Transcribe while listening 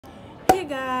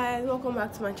Guys, welcome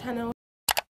back to my channel.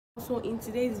 So in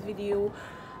today's video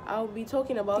I'll be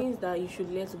talking about things that you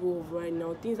should let go of right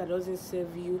now, things that doesn't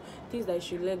serve you, things that you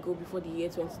should let go before the year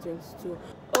 2022.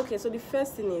 Okay, so the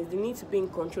first thing is the need to be in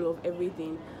control of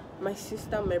everything. My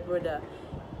sister, my brother,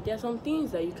 there are some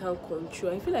things that you can't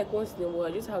control. I feel like once in a while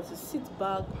I just have to sit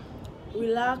back,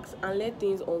 relax, and let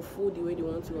things unfold the way they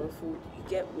want to unfold. You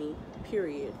get me?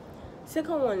 Period.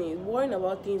 Second one is worrying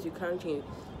about things you can't change.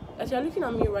 As you're looking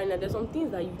at me right now, there's some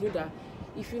things that you do that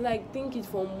if you like think it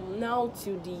from now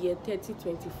till the year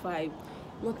 3025,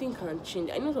 nothing can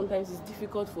change. I know sometimes it's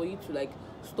difficult for you to like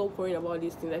stop worrying about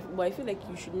these things, but I feel like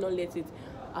you should not let it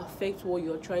affect what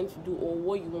you're trying to do or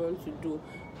what you want to do.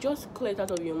 Just clear it out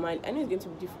of your mind. I know it's going to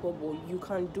be difficult, but you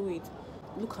can do it.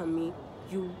 Look at me,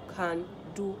 you can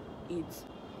do it.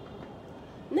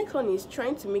 Next one is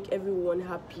trying to make everyone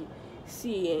happy.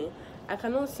 See, I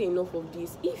cannot say enough of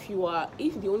this. If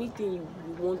the only thing you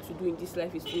want to do in this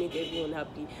life is to make everyone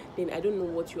happy, then I don't know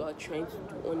what you are trying to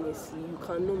do. Honestly, you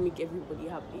cannot make everybody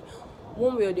happy.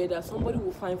 One way or the other, somebody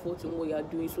will find fault in what you are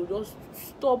doing. So just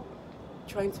stop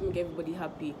trying to make everybody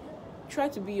happy. Try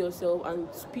to be yourself, and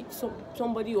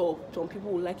somebody or some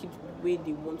people will like it the way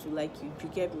they want to like you. Do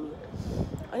you get me?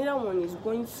 Another one is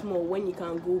going small when you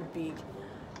can go big.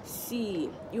 See,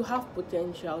 you have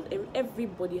potential.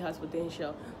 Everybody has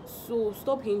potential, so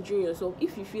stop hindering yourself.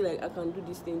 If you feel like I can do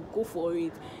this thing, go for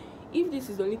it. If this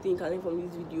is the only thing you can learn from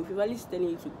this video, if you're at least telling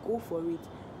you to go for it,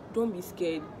 don't be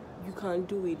scared. You can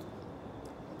do it.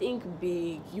 Think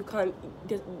big. You can.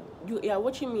 You are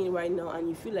watching me right now and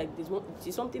you feel like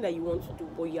there's something that you want to do,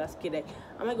 but you are scared. Like,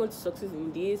 am I going to succeed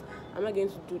in this? Am I going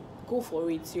to do? Go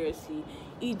for it, seriously.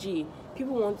 E.g.,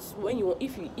 people want, when you want,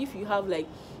 if you have like,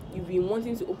 you've been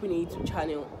wanting to open a YouTube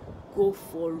channel, go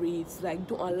for it. Like,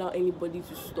 don't allow anybody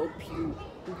to stop you.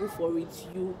 Go for it.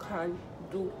 You can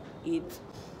do it.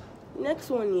 Next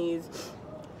one is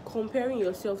comparing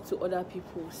yourself to other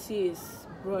people. Sis,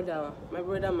 brother,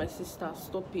 my sister,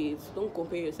 stop it. Don't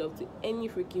compare yourself to any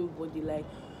freaking body. Like,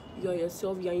 you are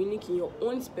yourself. You are unique in your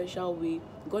own special way.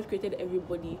 God created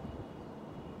everybody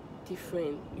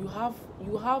different. You have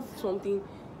something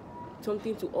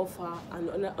to offer, and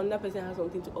another person has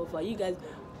something to offer. You guys,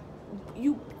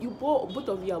 both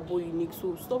of you are both unique.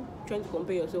 So stop trying to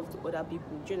compare yourself to other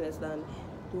people. Do you understand?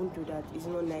 Don't do that. It's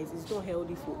not nice. It's not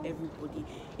healthy for everybody.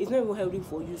 It's not even healthy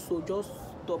for you. So just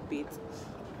stop it.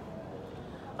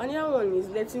 Another one is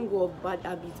letting go of bad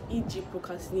habits, e.g.,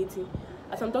 procrastinating.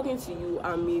 As I'm talking to you,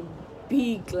 I'm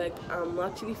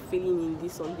actually failing in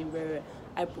this something very.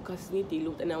 I procrastinate a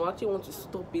lot, and I actually want to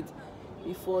stop it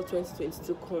before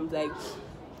 2022 comes. Like,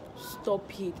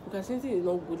 stop it. Procrastinating is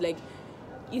not good. Like,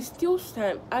 it steals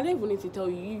time. I don't even need to tell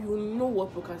you. You know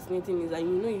what procrastinating is, and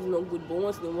you know it's not good. But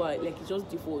once in a while, like, it's just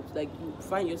default. Like, you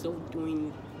find yourself doing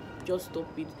it. Just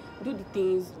stop it. Do the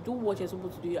things. Do what you're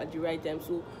supposed to do at the right time.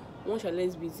 So once you're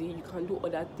less busy, you can do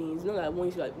other things. Not like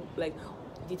once you're like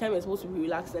the time you're supposed to be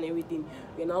relaxed and everything,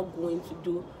 you're now going to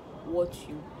do what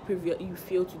you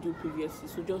failed to do previously.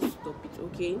 So just stop it,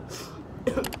 okay?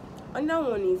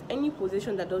 Another one is any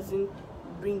possession that doesn't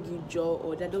bring you joy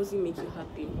or that doesn't make you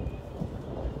happy.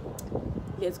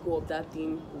 Let's go of that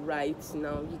thing right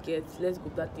now. Let's go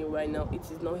of that thing right now. It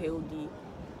is not healthy.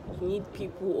 You need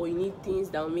people or you need things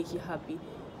that will make you happy.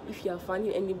 If you are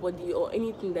finding anybody or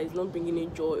anything that is not bringing you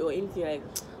joy or anything,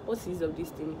 like, what's the use of this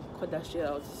thing? Cut that shit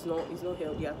out. It's not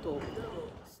healthy at all.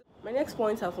 My next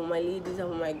points are for my ladies and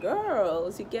for my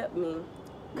girls. You get me?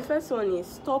 The first one is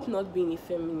stop not being a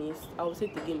feminist. I will say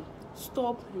it again.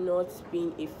 Stop not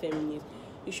being a feminist.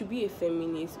 You should be a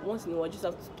feminist. Once in a while, just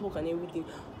have to talk and everything,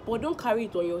 but don't carry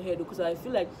it on your head, because I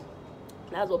feel like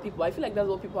that's what people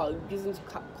are using to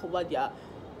cover their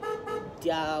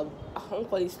I don't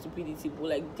call it stupidity, but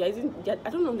like I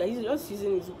don't know, they're just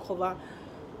using it to cover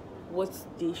what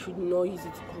they should not use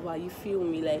it to cover. You feel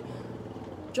me? Like,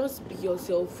 just be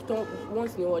yourself. Don't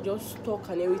once in a while just talk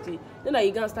and everything. Then that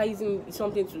you can start using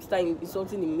something to start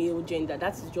insulting the male gender.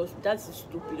 That's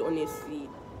stupid, honestly.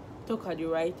 Talk at the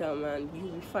right time and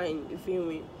you'll be fine. You feel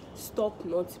me? Stop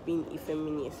not being a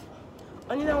feminist.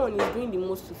 Another one is doing the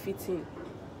most to fit in.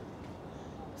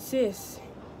 Sis,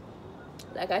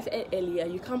 like I said earlier,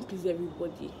 you can't please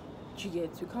everybody. You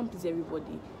can't please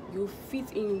everybody. You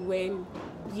fit in when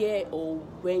you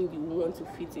want to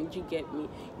fit in. Do you get me?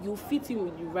 You fit in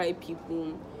with the right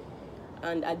people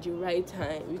and at the right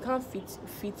time. You can't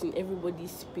fit in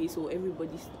everybody's space or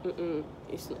everybody's.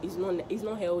 It's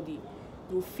not healthy.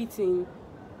 You fit in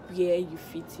where you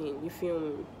fit in. You feel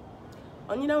me?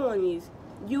 Another one is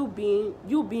you being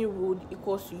rude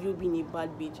equals to you being a bad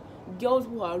bitch. Girls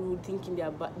who are rude thinking they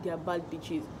are bad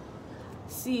bitches.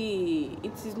 See,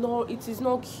 it is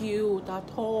not cute at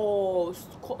all.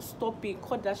 Stop it,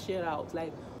 cut that shit out.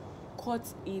 Like,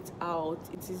 cut it out.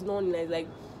 It is not nice. Like,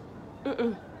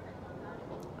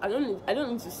 I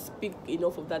don't need to speak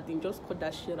enough of that thing. Just cut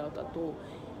that shit out at all.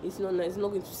 It's not nice. It's not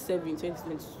going to serve you in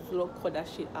 2020. So not cut that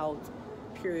shit out.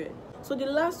 Period. So the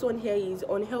last one here is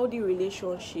unhealthy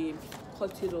relationships.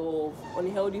 Cut it off.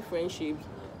 Unhealthy friendships.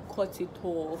 Cut it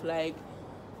off. Like,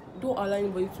 don't allow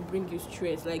anybody to bring you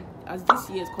stress. Like, as this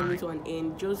year is coming to an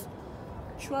end, just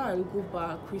try and go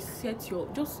back. Reset your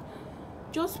just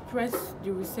press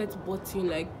the reset button.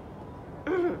 Like,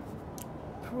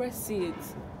 press it.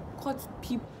 Cut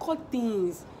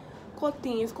things,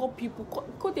 cut people,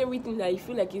 cut everything that you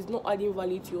feel like is not adding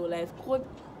value to your life.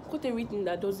 Cut everything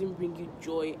that doesn't bring you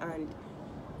joy, and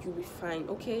you'll be fine.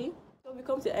 Okay, so we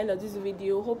come to the end of this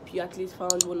video. Hope you at least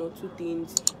found one or two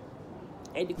things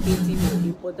educative or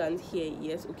important here.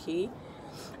 Yes, okay.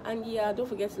 And yeah, don't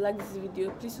forget to like this video.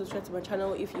 Please subscribe to my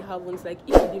channel if you haven't. Like,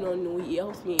 if you do not know, it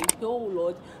helps me a whole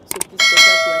lot. So please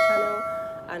subscribe to my channel,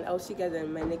 and I'll see you guys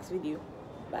in my next video.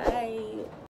 Bye.